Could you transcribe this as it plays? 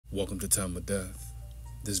Welcome to Time of Death.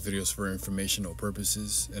 This video is for informational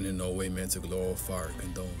purposes and in no way meant to glorify or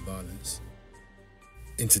condone violence.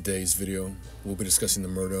 In today's video, we'll be discussing the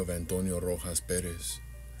murder of Antonio Rojas Perez.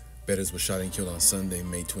 Perez was shot and killed on Sunday,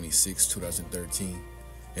 May 26, 2013,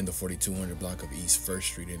 in the 4200 block of East 1st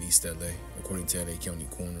Street in East LA, according to LA County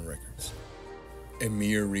Coroner records.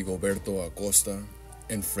 Emir Rigoberto Acosta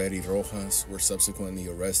and Freddy Rojas were subsequently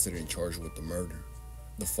arrested and charged with the murder.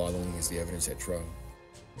 The following is the evidence at trial.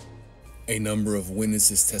 A number of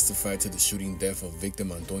witnesses testified to the shooting death of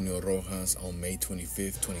victim Antonio Rojas on May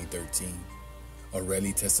 25, 2013.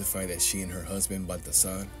 Aurelie testified that she and her husband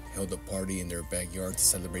Baltasar held a party in their backyard to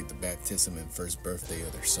celebrate the baptism and first birthday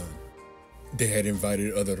of their son. They had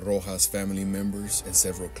invited other Rojas family members and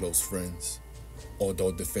several close friends.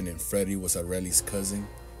 Although defendant Freddy was Aurelie's cousin,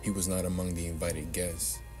 he was not among the invited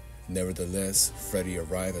guests. Nevertheless, Freddy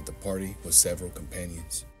arrived at the party with several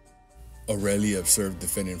companions. Aurelie observed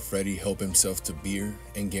defendant Freddy help himself to beer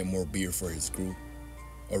and get more beer for his group.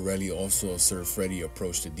 Aurelie also observed Freddy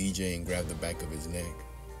approach the DJ and grab the back of his neck.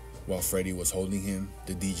 While Freddy was holding him,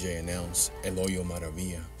 the DJ announced El Hoyo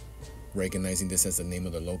Maravilla. Recognizing this as the name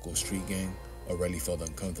of the local street gang, Aurelie felt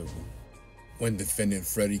uncomfortable. When defendant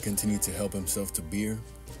Freddy continued to help himself to beer,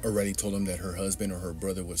 Aurelie told him that her husband or her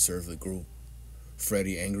brother would serve the group.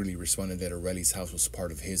 Freddy angrily responded that Aurelie's house was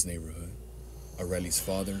part of his neighborhood. Aurelie's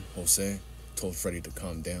father, Jose, told Freddy to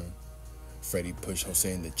calm down. Freddy pushed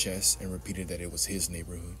Jose in the chest and repeated that it was his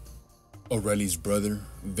neighborhood. Aurelie's brother,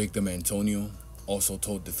 victim Antonio, also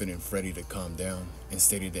told defendant Freddy to calm down and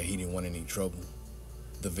stated that he didn't want any trouble.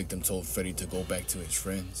 The victim told Freddy to go back to his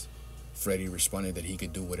friends. Freddy responded that he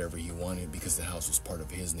could do whatever he wanted because the house was part of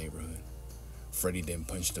his neighborhood. Freddy then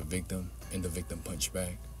punched the victim and the victim punched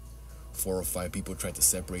back. 4 or 5 people tried to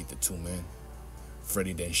separate the two men.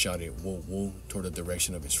 Freddy then shouted "woo woo" toward the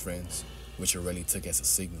direction of his friends, which Aurelie took as a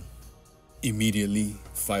signal. Immediately,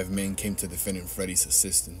 5 men came to defendant Freddy's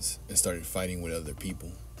assistance and started fighting with other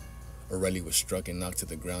people. Aurelie was struck and knocked to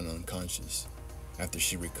the ground unconscious. After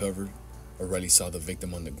she recovered, Aurelie saw the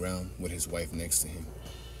victim on the ground with his wife next to him.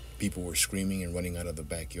 People were screaming and running out of the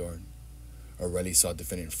backyard. Aurelie saw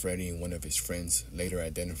defendant Freddy and one of his friends, later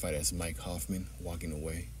identified as Mike Hoffman, walking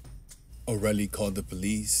away. Aurelie called the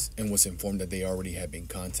police and was informed that they already had been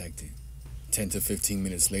contacted. 10 to 15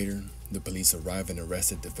 minutes later, the police arrived and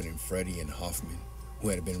arrested defendant Freddy and Hoffman, who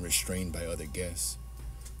had been restrained by other guests.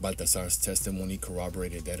 Baltasar's testimony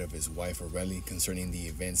corroborated that of his wife Aurelie concerning the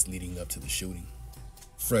events leading up to the shooting.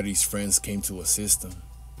 Freddy's friends came to assist him.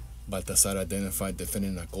 Baltasar identified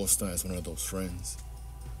defendant Acosta as one of those friends.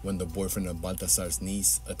 When the boyfriend of Baltasar's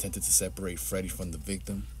niece attempted to separate Freddy from the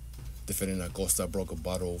victim, defendant Acosta broke a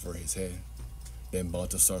bottle over his head. Then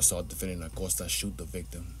Baltasar saw defendant Acosta shoot the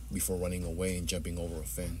victim before running away and jumping over a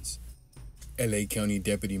fence. LA County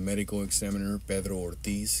Deputy Medical Examiner Pedro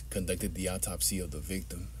Ortiz conducted the autopsy of the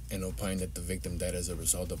victim and opined that the victim died as a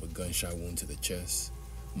result of a gunshot wound to the chest.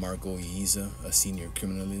 Marco Iiza, a senior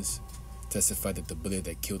criminalist, testified that the bullet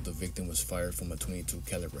that killed the victim was fired from a .22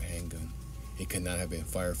 caliber handgun. It could not have been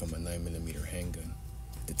fired from a 9mm handgun.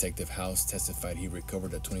 Detective House testified he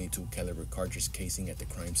recovered a .22 caliber cartridge casing at the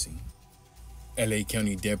crime scene. LA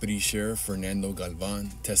County Deputy Sheriff Fernando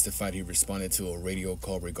Galvan testified he responded to a radio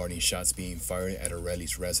call regarding shots being fired at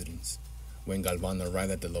Aurelie's residence. When Galvan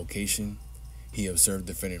arrived at the location, he observed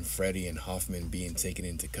defendant Freddy and Hoffman being taken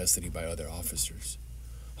into custody by other officers.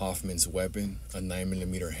 Hoffman's weapon, a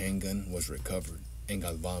 9mm handgun, was recovered, and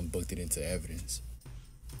Galvan booked it into evidence.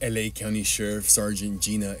 LA County Sheriff Sergeant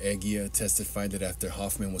Gina Eguia testified that after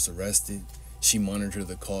Hoffman was arrested, she monitored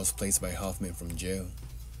the calls placed by Hoffman from jail.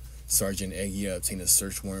 Sergeant Eguia obtained a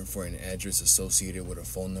search warrant for an address associated with a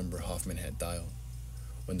phone number Hoffman had dialed.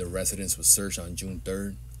 When the residence was searched on June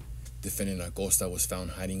 3rd, defendant Acosta was found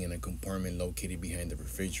hiding in a compartment located behind the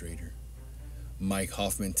refrigerator. Mike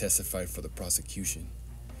Hoffman testified for the prosecution.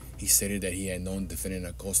 He stated that he had known defendant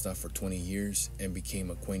Acosta for 20 years and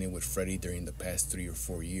became acquainted with Freddy during the past 3 or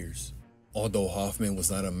 4 years. Although Hoffman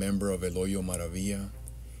was not a member of El Hoyo Maravilla,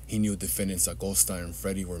 he knew defendants Acosta and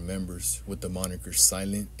Freddy were members with the monikers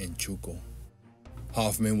Silent and Chuco.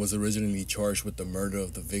 Hoffman was originally charged with the murder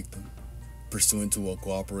of the victim. Pursuant to a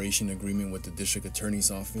cooperation agreement with the district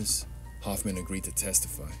attorney's office, Hoffman agreed to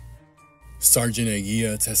testify. Sergeant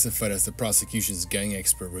Eguia testified as the prosecution's gang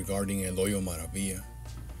expert regarding El Hoyo Maravilla.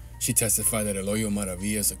 She testified that El Hoyo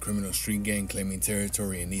Maravilla is a criminal street gang claiming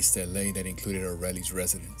territory in East LA that included Aurelie's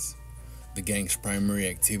residence. The gang's primary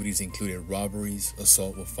activities included robberies,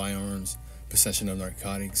 assault with firearms, possession of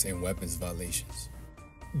narcotics, and weapons violations.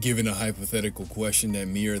 Given a hypothetical question that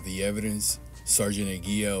mirrored the evidence, Sergeant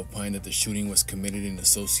Eguia opined that the shooting was committed in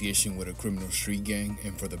association with a criminal street gang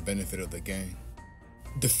and for the benefit of the gang.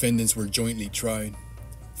 Defendants were jointly tried.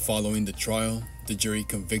 Following the trial, the jury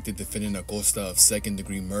convicted defendant Acosta of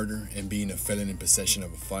second-degree murder and being a felon in possession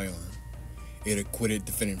of a firearm. It acquitted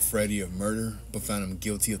defendant Freddy of murder, but found him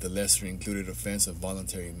guilty of the lesser-included offense of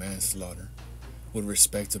voluntary manslaughter. With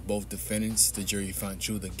respect to both defendants, the jury found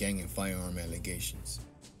true the gang and firearm allegations.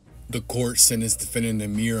 The court sentenced defendant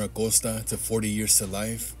Emir Acosta to 40 years to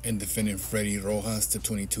life and defendant Freddy Rojas to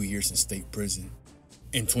 22 years in state prison.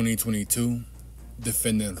 In 2022,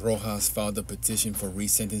 defendant Rojas filed a petition for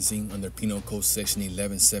resentencing under Penal Code Section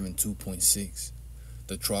 1172.6.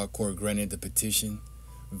 The trial court granted the petition,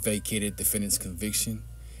 vacated defendant's conviction,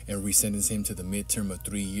 and resentenced him to the midterm of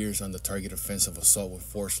 3 years on the target offense of assault with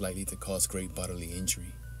force likely to cause great bodily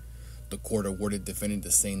injury. The court awarded defendant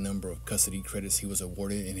the same number of custody credits he was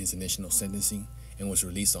awarded in his initial sentencing and was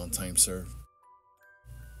released on time served.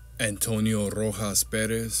 Antonio Rojas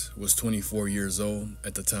Perez was 24 years old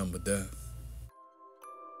at the time of death.